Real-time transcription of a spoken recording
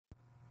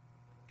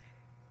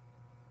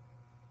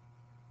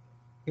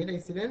Hey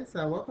there, students.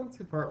 Welcome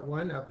to part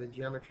one of the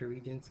Geometry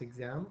Regents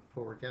exam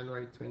for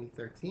January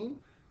 2013.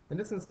 In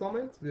this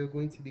installment, we are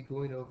going to be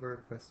going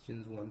over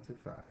questions 1 to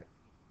 5.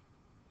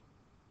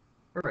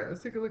 All right,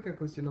 let's take a look at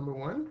question number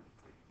 1.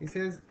 It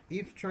says,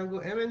 if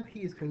triangle MNP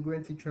is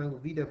congruent to triangle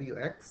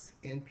VWX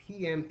and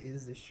PM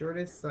is the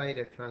shortest side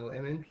of triangle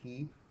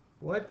MNP,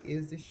 what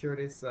is the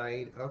shortest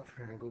side of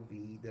triangle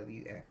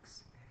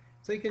VWX?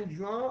 So you can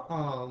draw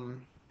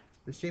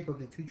the shape of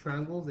the two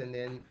triangles, and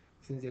then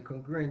since they're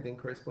congruent, then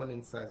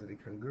corresponding sides will be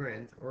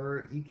congruent.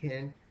 Or you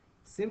can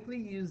simply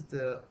use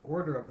the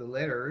order of the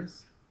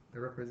letters that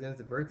represents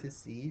the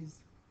vertices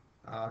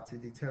to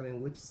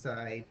determine which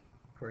side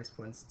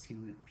corresponds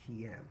to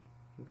PM.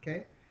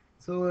 Okay,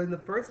 so in the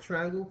first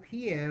triangle,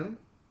 PM,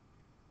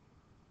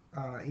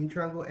 in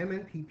triangle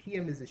MNP,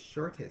 PM is the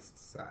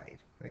shortest side.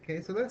 Okay,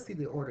 so let's see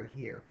the order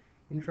here.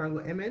 In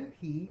triangle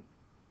MNP,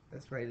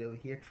 let's write it over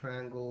here,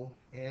 triangle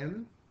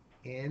MNP,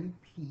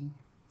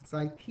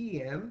 side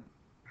PM.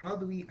 How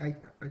do we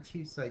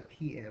achieve side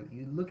PM?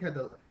 You look at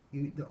the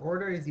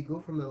order is you go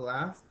from the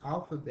last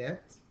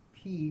alphabet,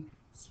 P,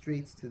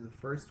 straight to the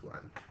first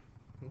one.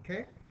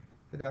 Okay,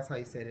 so that's how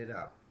you set it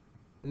up.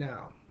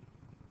 Now,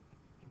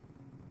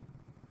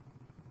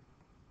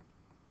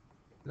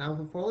 if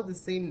we follow the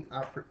same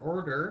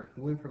order,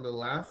 going from the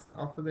last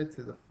alphabet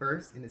to the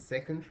first in the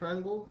second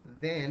triangle,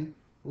 then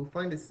we'll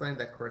find a sign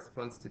that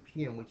corresponds to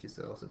PM, which is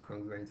also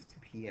congruent to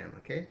PM,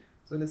 okay?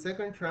 So in the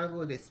second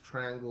triangle, there's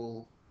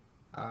triangle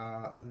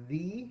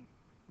VWX.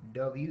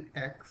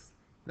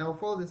 Now we'll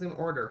follow the same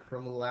order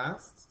from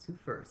last to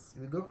first.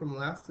 If we go from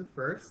last to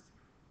first,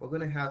 we're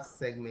going to have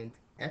segment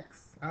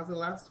X as the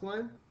last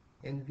one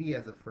and V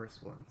as the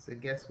first one. So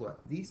guess what?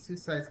 These two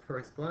sides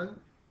correspond,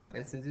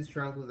 and since these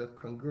triangles are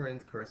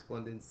congruent,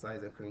 corresponding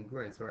sides are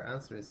congruent. So our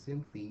answer is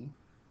simply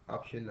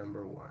option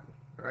number 1.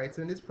 Alright,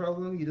 so in this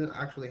problem, you don't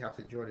actually have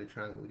to draw the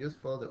triangle. You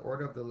just follow the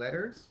order of the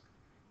letters,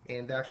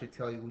 and that should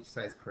tell you which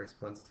side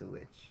corresponds to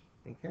which.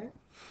 Okay?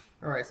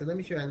 Alright, so let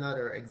me show you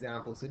another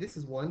example. So this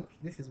is one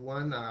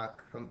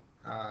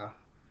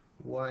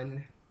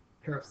one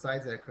pair of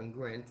sides that are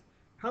congruent.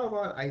 How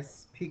about I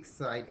pick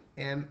side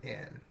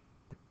MN?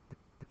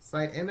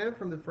 Side MN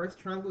from the first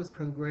triangle is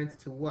congruent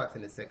to what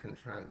in the second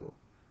triangle?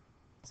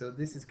 So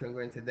this is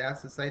congruent to that.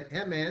 So side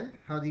MN,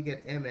 how do you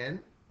get MN?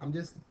 I'm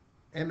just,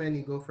 MN,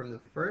 you go from the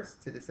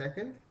first to the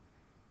second.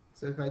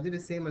 So if I do the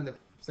same on the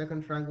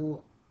second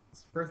triangle,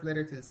 first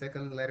letter to the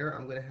second letter,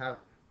 I'm going to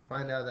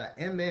find out that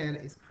MN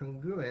is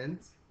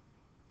congruent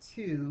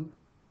to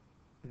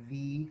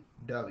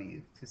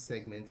VW, to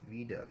segment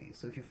VW.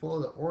 So if you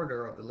follow the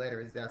order of the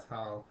letters, that's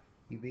how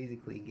you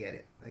basically get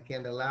it.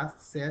 Again, the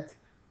last set,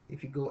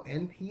 if you go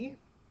NP,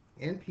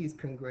 NP is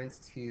congruent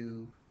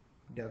to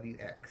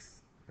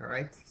WX. All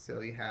right, so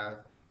you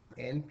have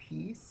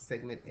NP,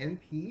 segment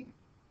NP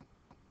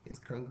is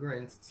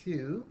congruent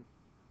to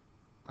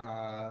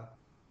uh,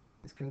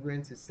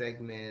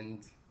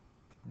 segment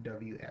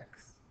WX.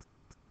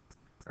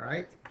 All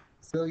right,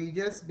 so you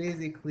just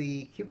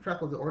basically keep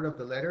track of the order of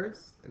the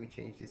letters. Let me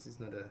change this. It's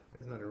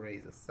not a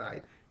raise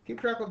aside.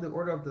 Keep track of the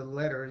order of the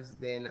letters,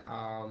 then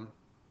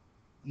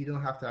you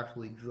don't have to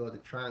actually draw the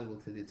triangle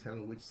to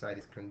determine which side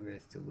is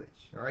congruent to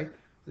which. All right,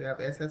 so we have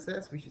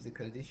SSS, which is a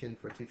condition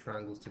for two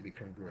triangles to be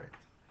congruent.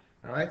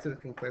 All right, so we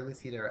can clearly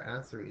see that our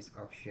answer is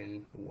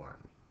option 1.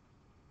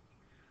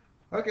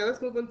 Okay,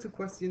 let's move on to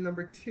question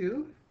number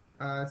 2.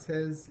 It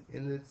says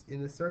in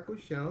the circle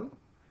shown,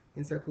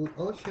 in circle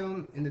O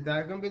shown in the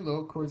diagram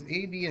below, chords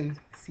A, B, and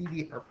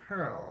CD are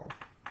parallel.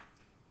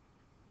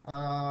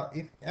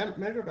 If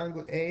measure of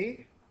angle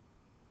A,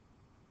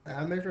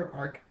 measure of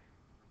arc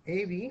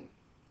AB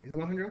is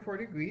 104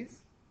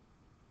 degrees,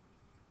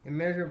 and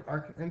measure of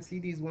arc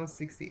MCD is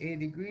 168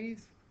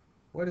 degrees,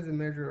 what is the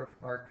measure of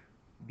arc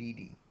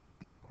BD?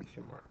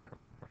 Question mark.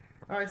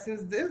 All right,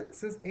 since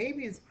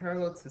AB is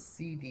parallel to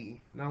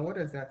CD, now what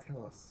does that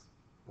tell us?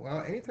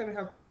 Well, anytime you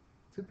have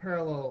two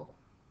parallel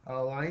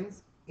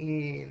lines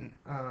in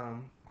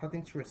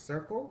cutting through a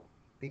circle,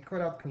 they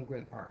cut out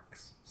congruent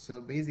arcs.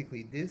 So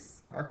basically,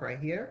 this arc right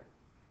here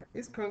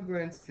is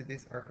congruent to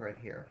this arc right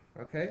here.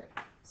 Okay,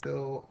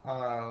 so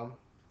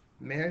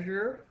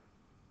measure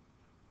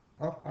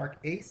of arc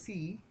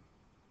AC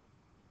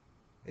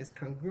is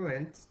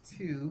congruent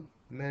to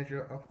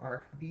measure of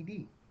arc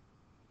BD.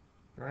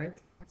 Right?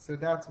 So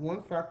that's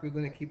one fact we're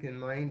going to keep in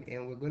mind,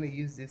 and we're going to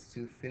use this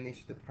to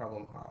finish the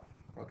problem off.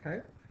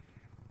 Okay?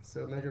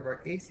 So measure of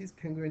arc AC is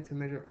congruent to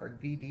measure of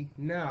arc BD.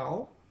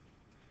 Now,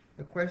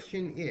 the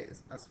question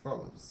is as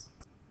follows.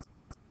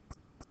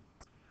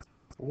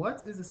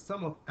 What is the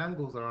sum of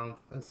angles around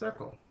a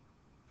circle?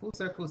 Full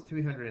circle is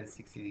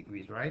 360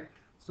 degrees, right?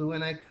 So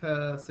when I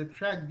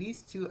subtract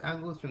these two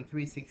angles from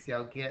 360,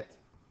 I'll get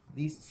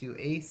these two,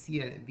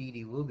 AC and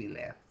BD will be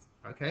left.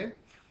 Okay?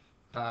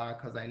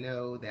 Because I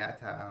know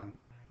that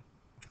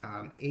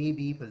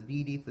AB plus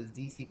BD plus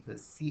DC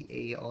plus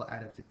CA all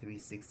add up to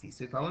 360.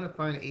 So if I want to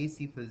find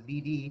AC plus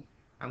BD,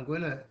 I'm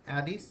going to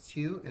add these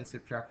two and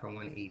subtract from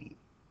 180.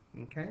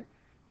 Okay?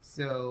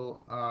 So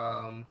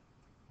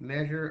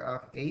measure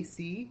of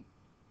AC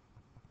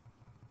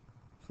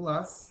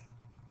plus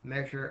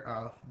measure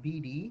of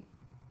BD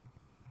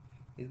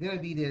is going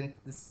to be the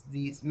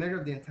measure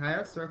of the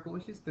entire circle,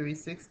 which is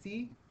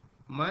 360,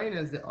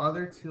 minus the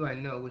other two I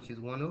know, which is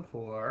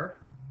 104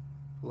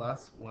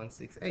 plus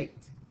 168.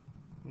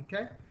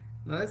 Okay?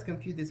 Now let's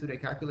compute this with our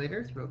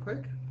calculators real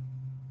quick.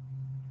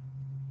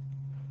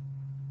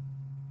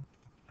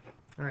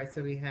 All right,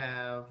 so we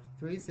have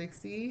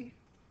 360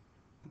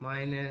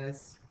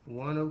 minus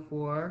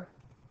 104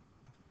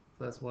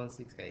 plus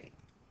 168.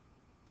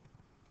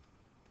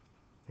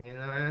 And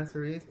our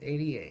answer is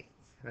 88.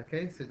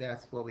 Okay, so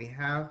that's what we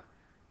have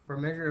for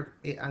measure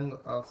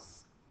of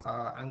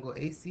angle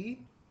AC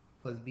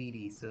plus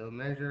BD. So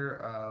measure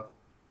of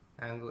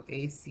angle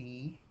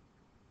AC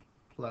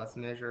plus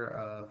measure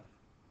of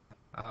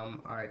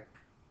arc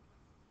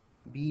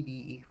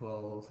BD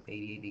equals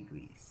 88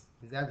 degrees.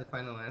 Is that the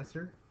final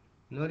answer?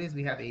 Notice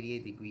we have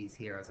 88 degrees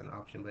here as an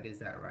option, but is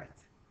that right?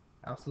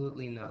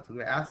 Absolutely not. We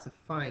were asked to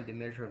find the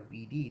measure of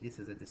BD. This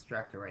is a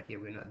distractor right here.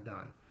 We're not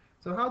done.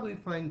 So how do we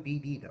find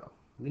BD though?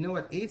 We know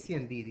what AC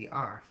and BD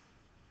are.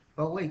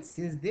 But wait,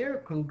 since they're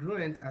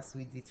congruent as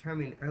we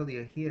determined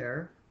earlier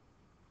here,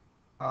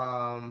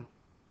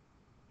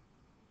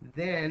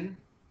 then,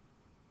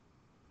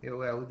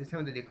 well, we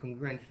determined that they're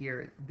congruent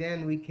here,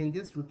 then we can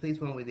just replace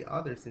one with the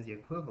other since they're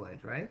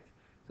equivalent, right?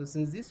 So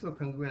since these were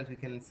congruent, we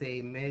can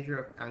say measure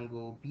of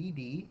angle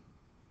BD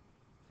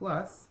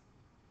plus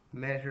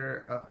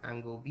measure of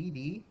angle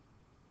BD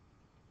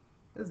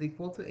is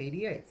equal to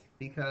 88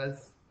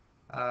 because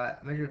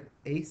measure of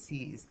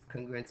AC is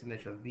congruent to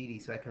measure of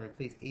BD, so I can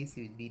replace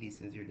AC with BD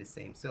since they're the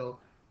same. So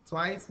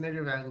twice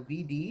measure of angle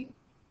BD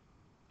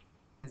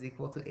is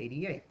equal to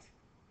 88.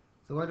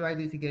 So what do I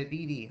do to get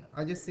BD?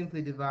 I just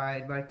simply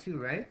divide by 2,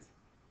 right?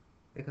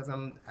 Because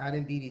I'm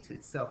adding BD to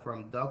itself, or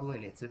I'm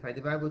doubling it. So if I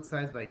divide both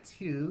sides by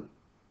 2,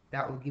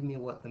 that will give me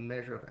what the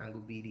measure of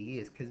angle BD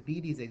is, because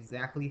BD is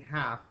exactly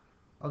half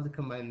of the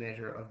combined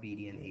measure of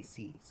BD and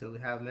AC. So we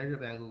have measure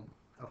of angle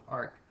of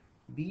arc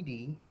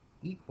BD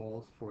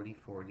equals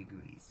 44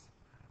 degrees.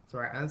 So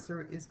our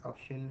answer is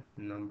option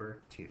number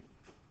 2.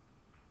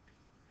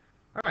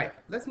 All right,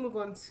 let's move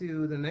on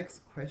to the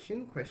next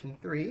question, question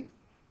 3.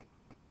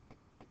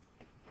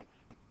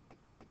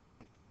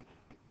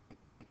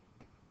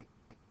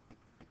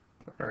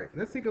 All right,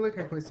 let's take a look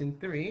at question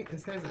 3. It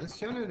says, as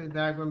shown in the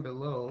diagram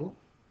below,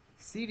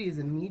 CD is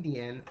a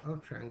median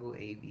of triangle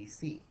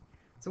ABC.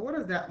 So what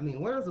does that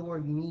mean? What does the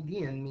word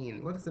median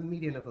mean? What is the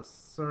median of a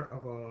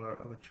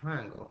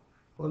triangle?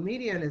 Well,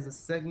 median is a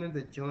segment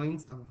that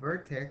joins a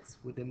vertex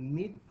with the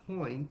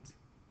midpoint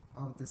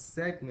of the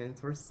segment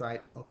or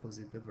side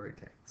opposite the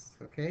vertex.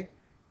 Okay,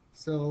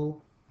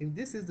 so if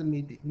this is the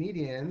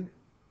median,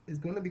 is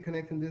going to be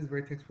connecting this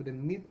vertex with the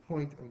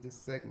midpoint of this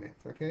segment.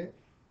 Okay,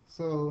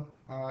 so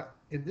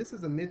if this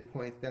is a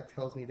midpoint, that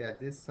tells me that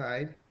this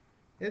side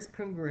is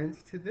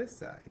congruent to this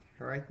side.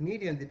 All right,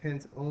 median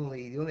depends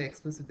only, the only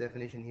explicit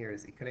definition here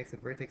is it connects the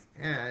vertex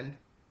and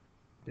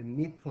the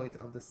midpoint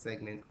of the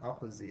segment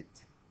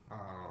opposite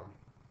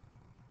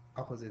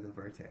opposite the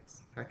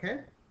vertex. Okay,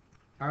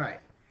 all right.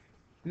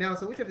 Now,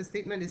 so which of the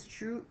statement is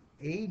true?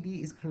 AD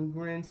is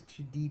congruent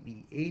to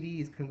DB.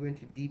 AD is congruent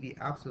to DB,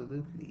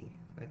 absolutely.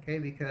 Okay,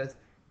 because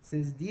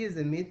since D is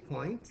a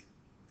midpoint,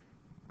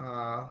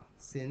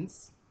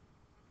 since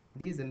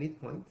D is a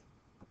midpoint,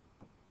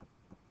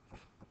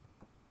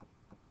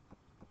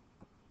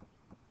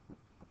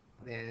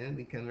 then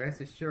we can rest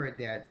assured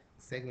that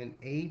segment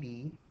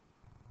AD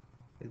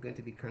is going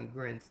to be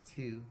congruent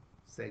to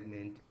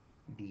segment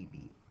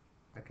DB.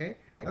 Okay,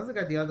 let's look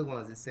at the other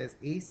ones. It says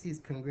AC is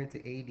congruent to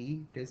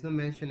AD. There's no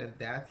mention of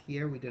that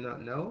here. We do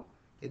not know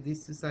if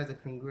these two sides are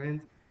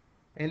congruent.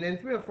 And then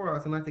 3 and 4 are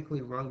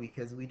automatically wrong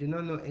because we do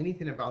not know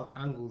anything about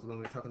angles when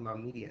we're talking about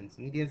medians.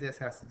 Medians just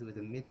has to do with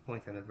the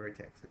midpoint and the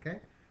vertex, okay?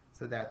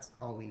 So that's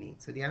all we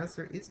need. So the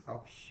answer is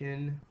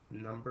option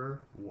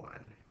number 1.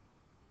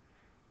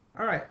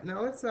 All right,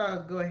 now let's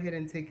go ahead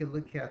and take a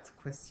look at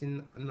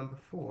question number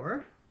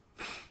 4.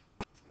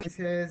 It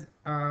says,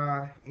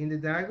 in the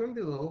diagram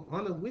below,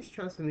 under which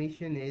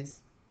transformation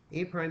is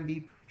A prime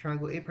B,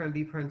 triangle A prime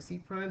B prime C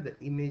prime, the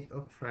image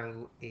of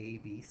triangle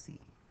ABC?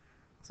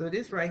 So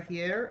this right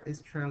here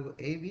is triangle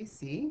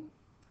ABC,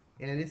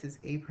 and this is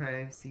A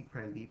prime, C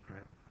prime, B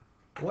prime.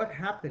 What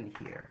happened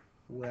here?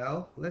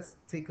 Well, let's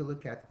take a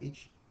look at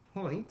each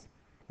point.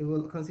 If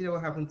we'll consider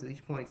what happened to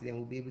each point, then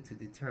we'll be able to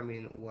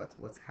determine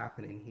what's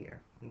happening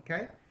here,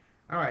 okay?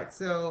 All right,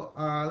 so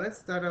let's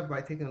start off by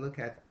taking a look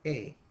at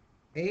A.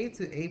 A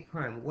to A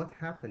prime, what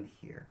happened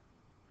here?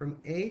 From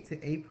A to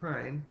A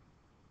prime,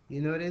 you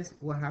notice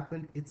what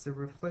happened? It's a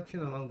reflection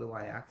along the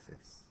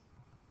y-axis,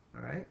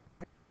 all right?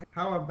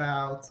 How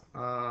about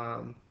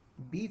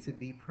B to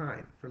B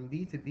prime? From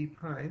B to B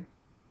prime,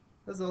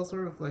 there's also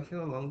a reflection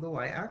along the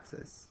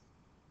y-axis.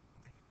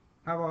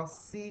 How about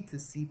C to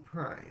C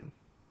prime?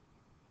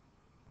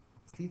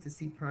 C to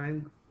C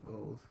prime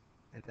goes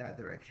in that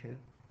direction.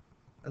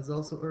 There's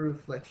also a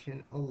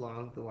reflection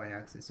along the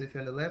y-axis. So if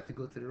you're on the left, you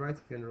go to the right.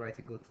 If you're on the right,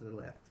 you go to the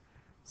left.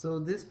 So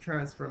this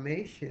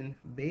transformation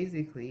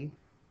basically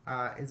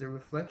is a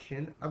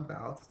reflection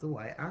about the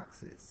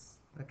y-axis.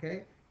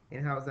 Okay,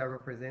 and how is that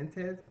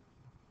represented?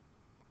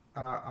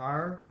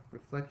 Our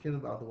reflection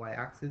about the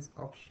y-axis,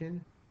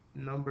 option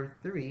number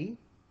 3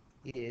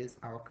 is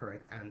our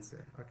correct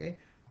answer. Okay,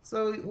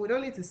 so we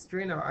don't need to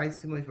strain our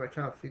eyes too much by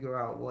trying to figure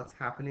out what's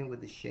happening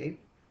with the shape.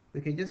 We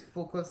can just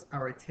focus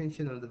our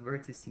attention on the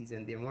vertices,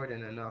 and they're more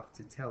than enough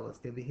to tell us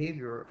their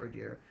behavior, or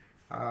their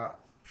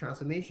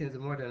transformations are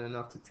more than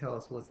enough to tell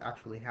us what's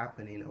actually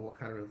happening, or what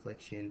kind of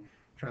reflection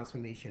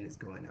transformation is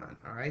going on.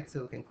 All right,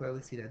 so we can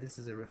clearly see that this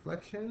is a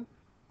reflection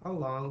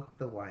along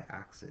the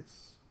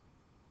y-axis.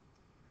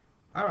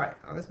 All right,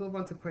 let's move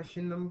on to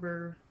question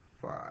number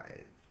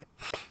 5.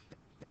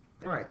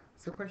 All right,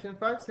 so question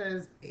 5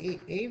 says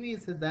AB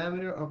is the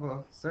diameter of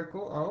a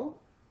circle O,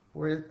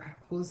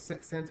 whose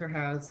center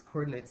has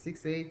coordinates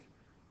 6, 8.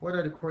 What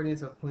are the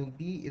coordinates of point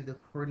B if the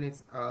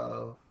coordinates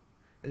of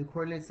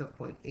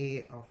point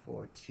A are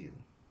 4, 2?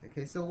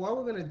 Okay, so what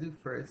we're going to do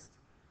first,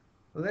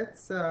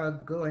 let's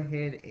go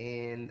ahead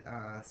and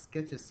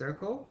sketch a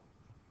circle,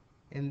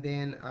 and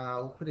then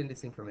we'll put in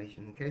this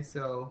information. Okay,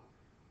 so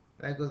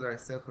that goes our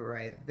circle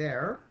right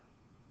there.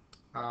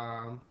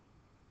 Um,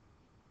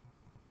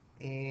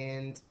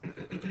 and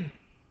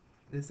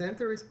the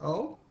center is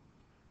O,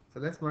 so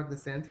let's mark the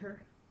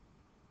center.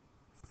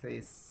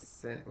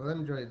 Say well, let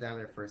me draw the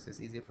diameter first, so it's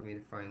easier for me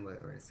to find where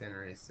the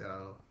center is.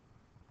 So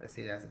let's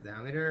say that's the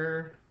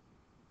diameter,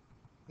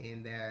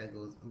 and there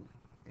goes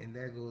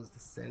the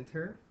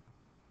center.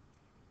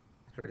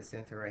 Draw the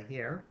center right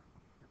here.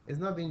 It's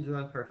not being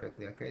drawn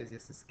perfectly, okay? It's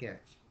just a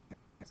sketch.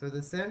 So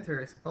the center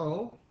is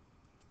O,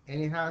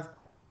 and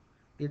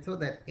you're told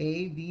that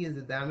AB is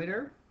the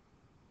diameter.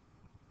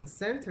 The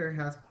center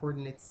has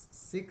coordinates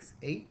 6,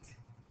 8,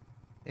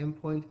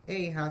 and point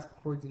A has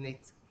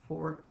coordinates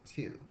 4,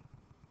 2.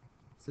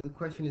 So the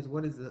question is,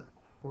 what is the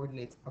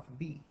coordinates of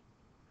B,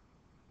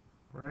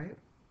 right?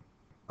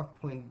 Of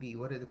point B.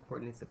 What are the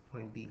coordinates of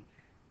point B?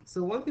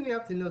 So one thing we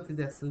have to note is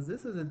that since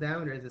this is a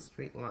diameter, it's a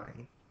straight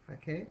line,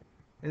 okay?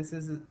 And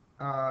since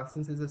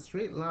it's a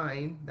straight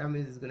line, that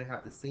means it's going to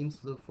have the same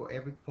slope for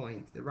every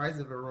point. The rise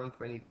of a run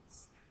for any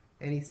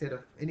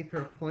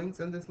pair of points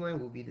on this line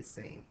will be the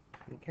same,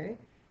 okay?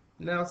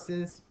 Now,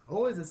 since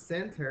O is a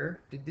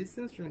center, the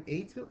distance from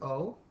A to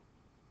O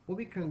will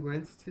be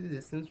congruent to the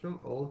distance from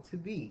O to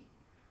B.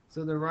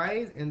 So the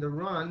rise and the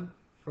run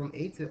from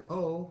A to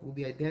O will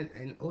be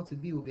and O to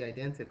B will be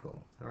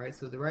identical. All right,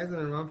 so the rise and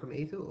the run from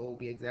A to O will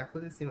be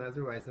exactly the same as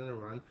the rise and the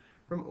run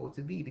from O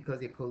to B, because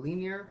they're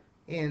collinear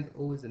and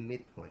O is a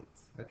midpoint.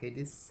 Okay,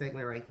 this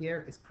segment right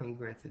here is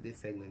congruent to this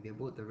segment. They're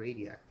both the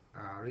radii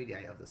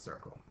of the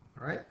circle.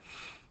 All right.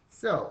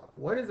 So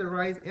what is the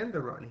rise and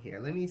the run here?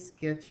 Let me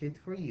sketch it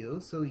for you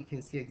so you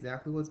can see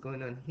exactly what's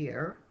going on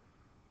here.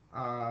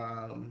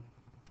 From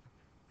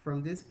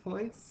this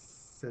point,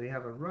 so we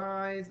have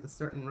a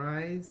certain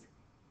rise,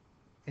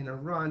 and a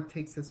run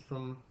takes us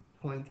from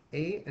point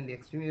A and the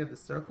extremity of the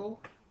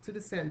circle to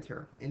the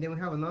center. And then we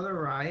have another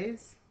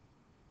rise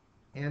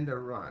and a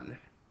run.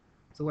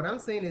 So what I'm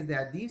saying is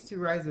that these two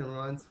rises and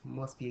runs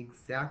must be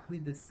exactly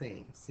the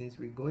same, since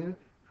we're going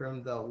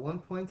from the one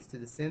point to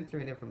the center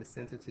and then from the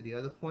center to the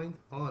other point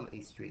on a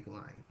straight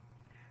line.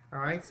 All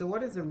right, so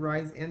what is the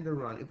rise and the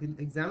run? If we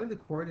examine the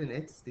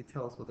coordinates, they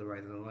tell us what the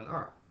rise and the run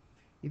are.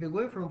 If you're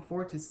going from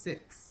 4 to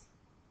 6,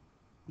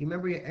 you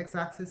remember your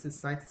x-axis is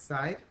side to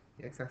side,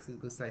 your x-axis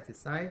goes side to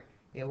side,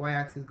 and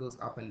y-axis goes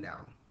up and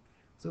down.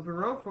 So if we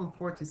run from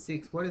 4 to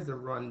 6, what is the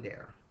run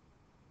there?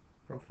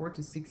 From 4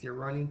 to 6, you're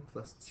running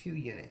plus 2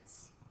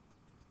 units.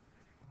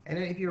 And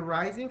then if you're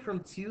rising from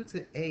 2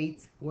 to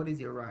 8, what is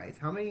your rise?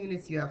 How many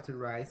units do you have to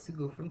rise to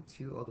go from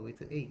 2 all the way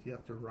to 8? You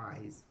have to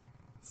rise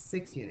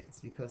 6 units,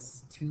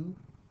 because 2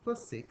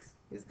 plus 6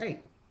 is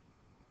 8,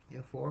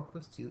 and 4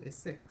 plus 2 is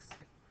 6.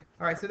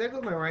 All right, so there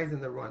goes my rise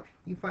and the run.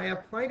 If I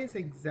apply this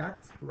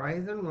exact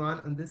rise and run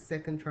on this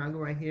second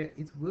triangle right here,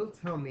 it will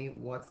tell me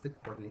what the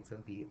coordinates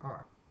of B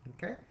are.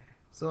 Okay,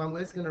 so I'm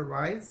just going to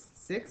rise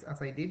 6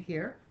 as I did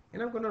here,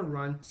 and I'm going to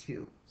run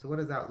 2. So what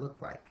does that look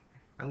like?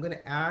 I'm going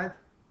to add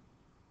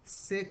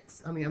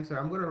I'm going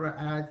to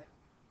add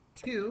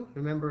 2.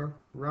 Remember,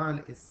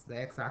 run is the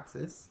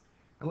x-axis.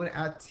 I'm going to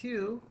add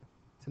 2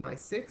 to my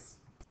 6.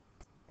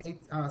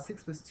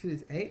 6 plus 2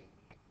 is 8.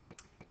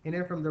 And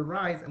then from the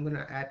rise, I'm going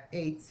to add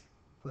 8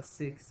 plus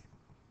 6,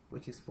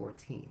 which is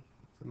 14.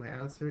 So my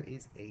answer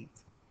is 8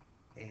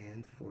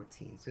 and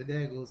 14. So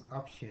there goes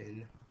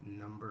option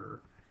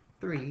number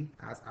 3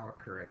 as our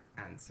correct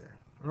answer.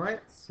 All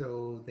right,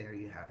 so there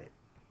you have it.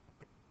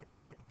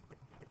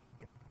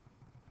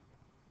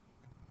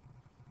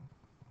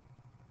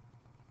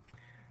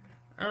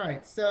 All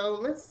right, so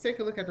let's take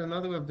a look at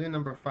another way of doing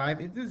number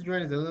 5. If this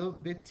drawing is a little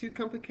bit too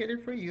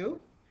complicated for you,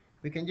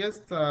 we can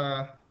just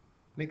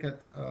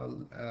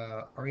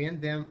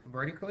orient them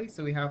vertically.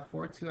 So we have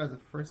 4, 2 as the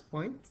first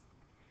point,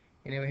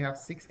 and then we have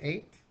 6,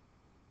 8.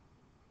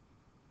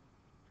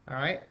 All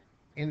right,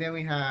 and then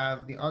we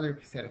have the other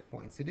set of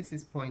points. So this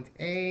is point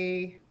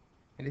A,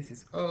 and this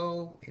is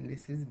O, and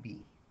this is B.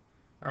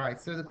 All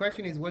right, so the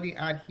question is, what do you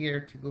add here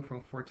to go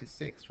from 4 to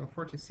 6? From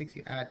 4 to 6,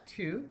 you add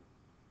 2.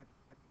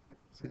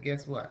 So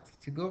guess what?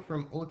 To go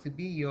from O to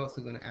B, you're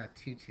also going to add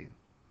 2, 2.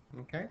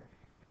 Okay?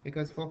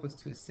 Because 4 plus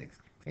 2 is 6.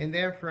 And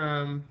then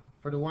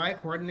for the y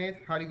coordinate,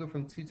 how do you go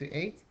from 2 to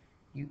 8?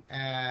 You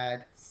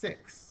add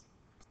 6.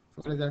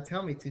 So what does that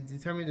tell me? To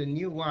determine the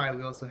new y,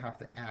 we also have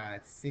to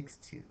add 6,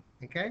 2.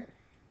 Okay?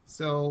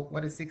 So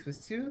what is 6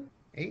 plus 2?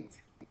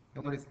 8.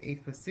 And what is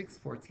 8 plus 6?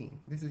 14.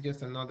 This is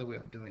just another way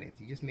of doing it.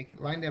 You just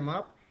line them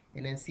up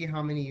and then see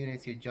how many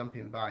units you're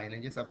jumping by, and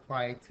then just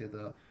apply it to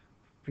the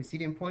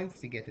preceding points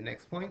to get the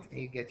next point, and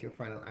you get your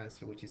final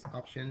answer, which is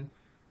option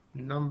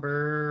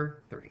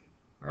number 3.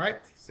 All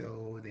right,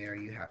 so there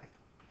you have it.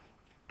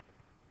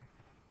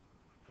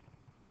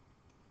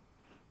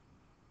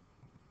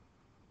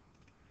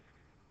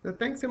 So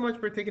thanks so much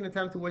for taking the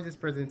time to watch this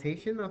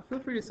presentation. Feel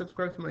free to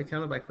subscribe to my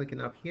channel by clicking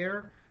up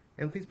here,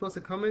 and please post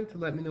a comment to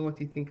let me know what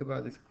you think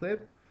about this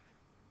clip.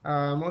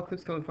 More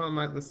clips coming from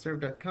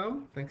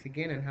Mathgotserved.com. Thanks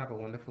again, and have a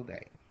wonderful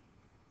day.